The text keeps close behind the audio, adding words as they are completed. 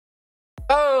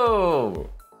Oh!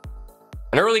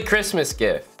 An early Christmas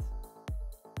gift.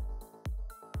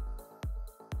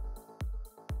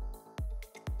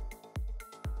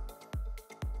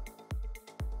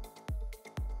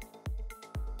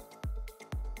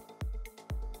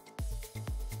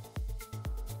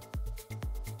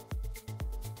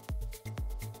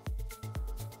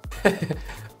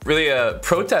 Really a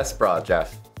protest bra,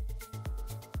 Jeff.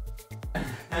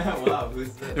 Wow,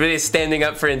 who's this? Really standing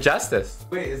up for injustice.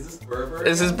 Wait, is this Burbur?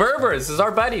 This is Burbur. This is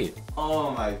our buddy.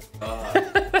 Oh my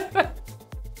god.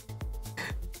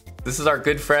 This is our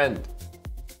good friend.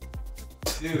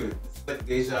 Dude, it's like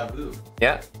deja vu.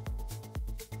 Yeah.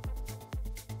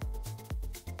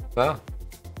 Well,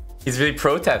 he's really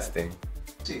protesting.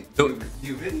 Actually, So-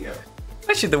 new video.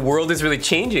 Actually, the world is really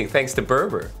changing thanks to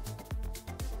Burbur.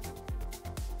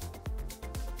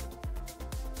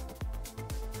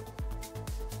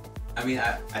 I mean,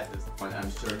 at this point, I'm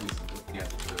sure he's looking at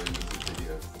the YouTube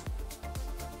videos.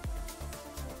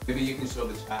 Maybe you can show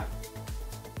the chat.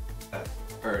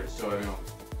 Or show everyone.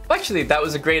 Actually, that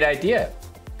was a great idea.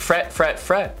 Fret, fret,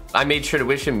 fret. I made sure to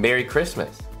wish him Merry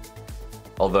Christmas.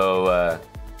 Although,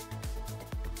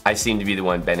 I seem to be the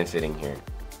one benefiting here.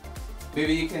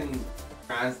 Maybe you can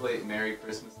translate Merry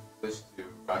Christmas English to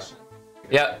Russian.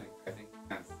 Yeah. I think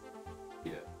that's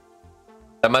it.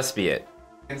 That must be it.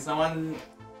 Can someone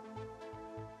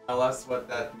tell us what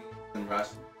that means in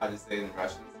Russian? How to say it in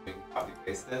Russian so we can copy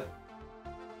paste it?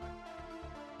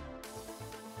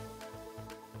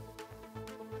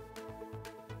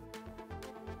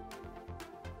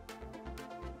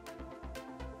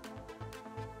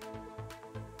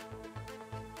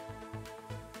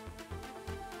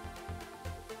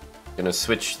 Gonna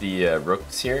switch the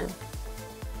rooks here.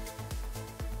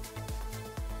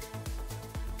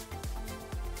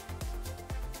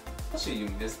 Actually, you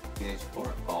missed the teenage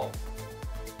four call.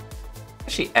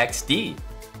 Actually, XD.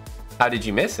 How did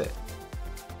you miss it?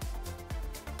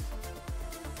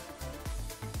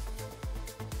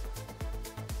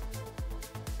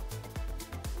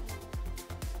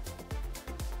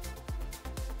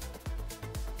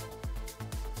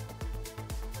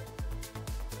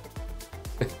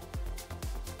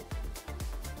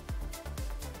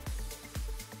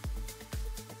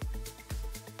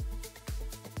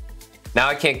 Now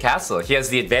I can't castle. He has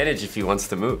the advantage if he wants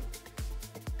to move.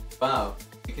 Wow,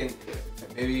 you can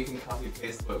maybe you can copy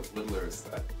paste what Woodler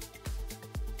said.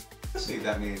 Actually,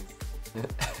 that means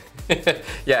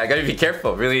Yeah, I gotta be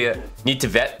careful. Really need to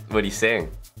vet what he's saying.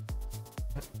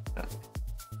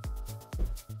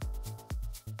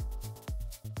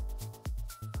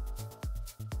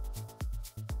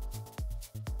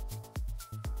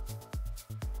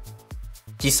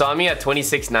 He saw me at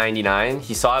 $26.99.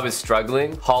 He saw I was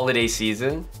struggling, holiday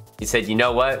season. He said, you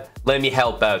know what? Let me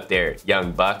help out there,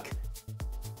 young buck.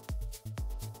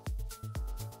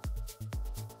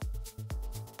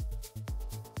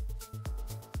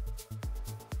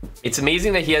 It's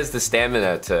amazing that he has the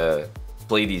stamina to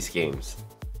play these games.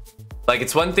 Like,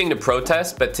 it's one thing to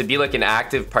protest, but to be like an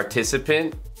active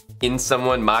participant in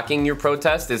someone mocking your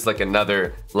protest is like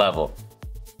another level.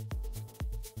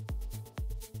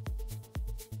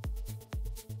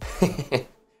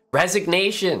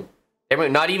 Resignation.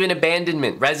 Everyone, not even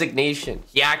abandonment. Resignation.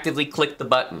 He actively clicked the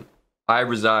button. I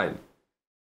resign.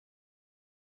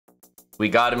 We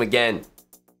got him again.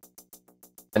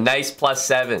 A nice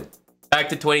 +7. Back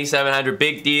to 2,700.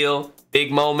 Big deal.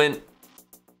 Big moment.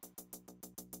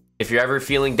 If you're ever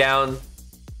feeling down,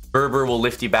 Burbur will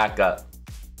lift you back up.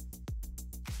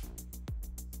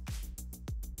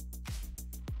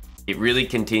 It really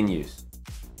continues.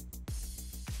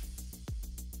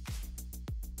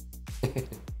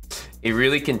 It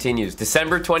really continues.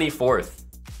 December 24th.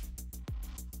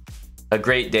 A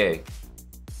great day.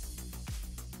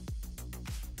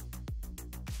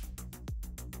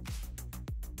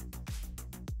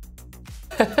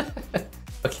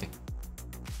 Okay.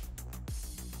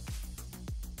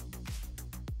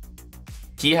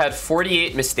 He had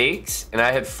 48 mistakes and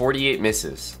I had 48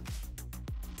 misses.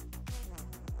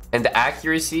 And the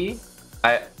accuracy,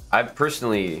 I've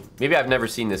personally, maybe I've never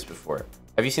seen this before.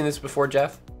 Have you seen this before,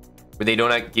 Jeff? Where they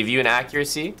don't give you an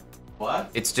accuracy?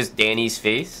 what? It's just Danny's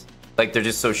face. Like they're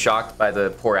just so shocked by the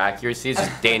poor accuracy. It's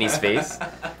just Danny's face.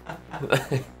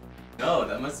 No,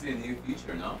 that must be a new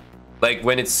feature, no? Like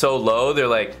when it's so low, they're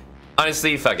like,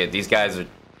 honestly, fuck it. These guys are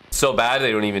so bad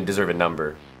they don't even deserve a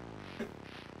number.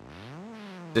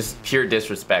 Just pure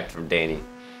disrespect from Danny.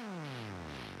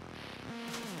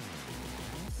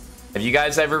 Have you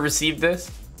guys ever received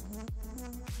this?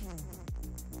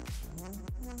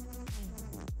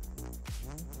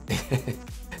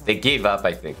 They gave up,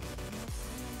 I think.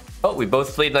 Oh, we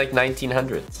both played like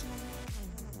 1900s.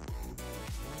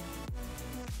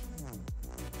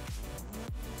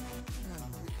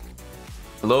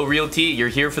 Hello, Real T. You're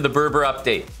here for the Burbur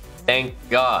update. Thank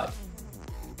God.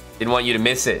 Didn't want you to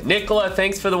miss it. Nicola,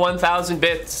 thanks for the 1,000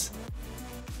 bits.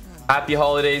 Happy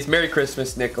holidays. Merry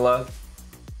Christmas, Nicola.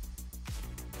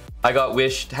 I got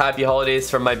wished happy holidays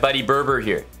from my buddy Burbur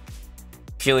here.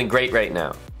 Feeling great right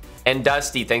now. And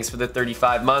Dusty, thanks for the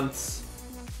 35 months.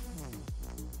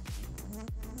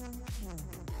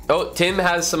 Oh, Tim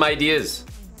has some ideas.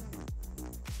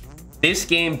 This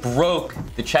game broke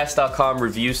the chess.com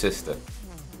review system.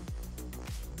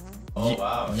 Oh,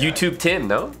 wow. YouTube Tim,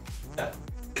 no? Yeah.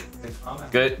 Good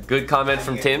comment. Good comment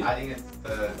from Tim. Adding it to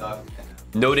the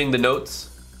document. Noting the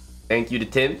notes. Thank you to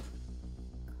Tim.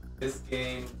 This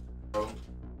game broke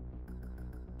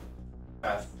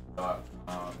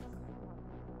chess.com.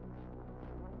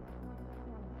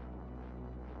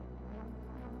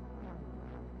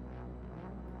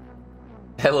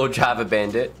 Hello, Java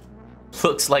Bandit.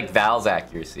 Looks like Val's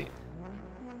accuracy.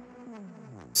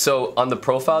 So on the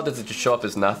profile, does it just show up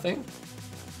as nothing?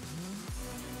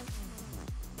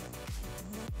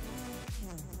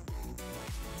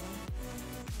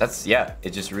 That's, yeah,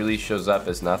 it just really shows up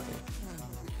as nothing.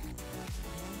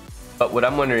 But what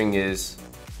I'm wondering is,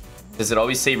 does it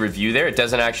always say review there? It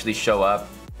doesn't actually show up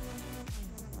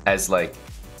as like,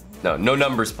 no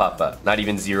numbers pop up, not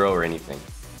even 0 or anything.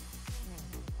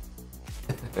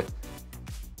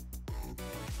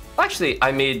 Actually,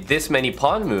 I made this many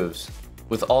pawn moves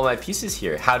with all my pieces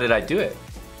here. How did I do it?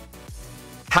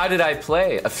 How did I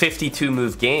play a 52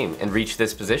 move game and reach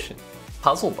this position?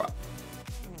 Puzzle, bro.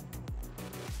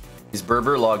 Is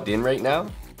Burbur logged in right now?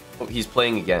 Oh, he's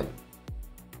playing again.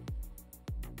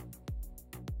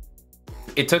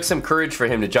 It took some courage for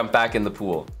him to jump back in the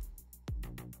pool.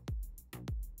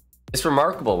 It's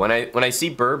remarkable. When I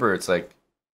see Burbur, it's like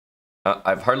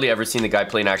I've hardly ever seen the guy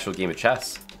play an actual game of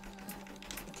chess.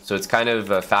 So it's kind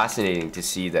of fascinating to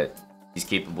see that he's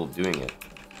capable of doing it.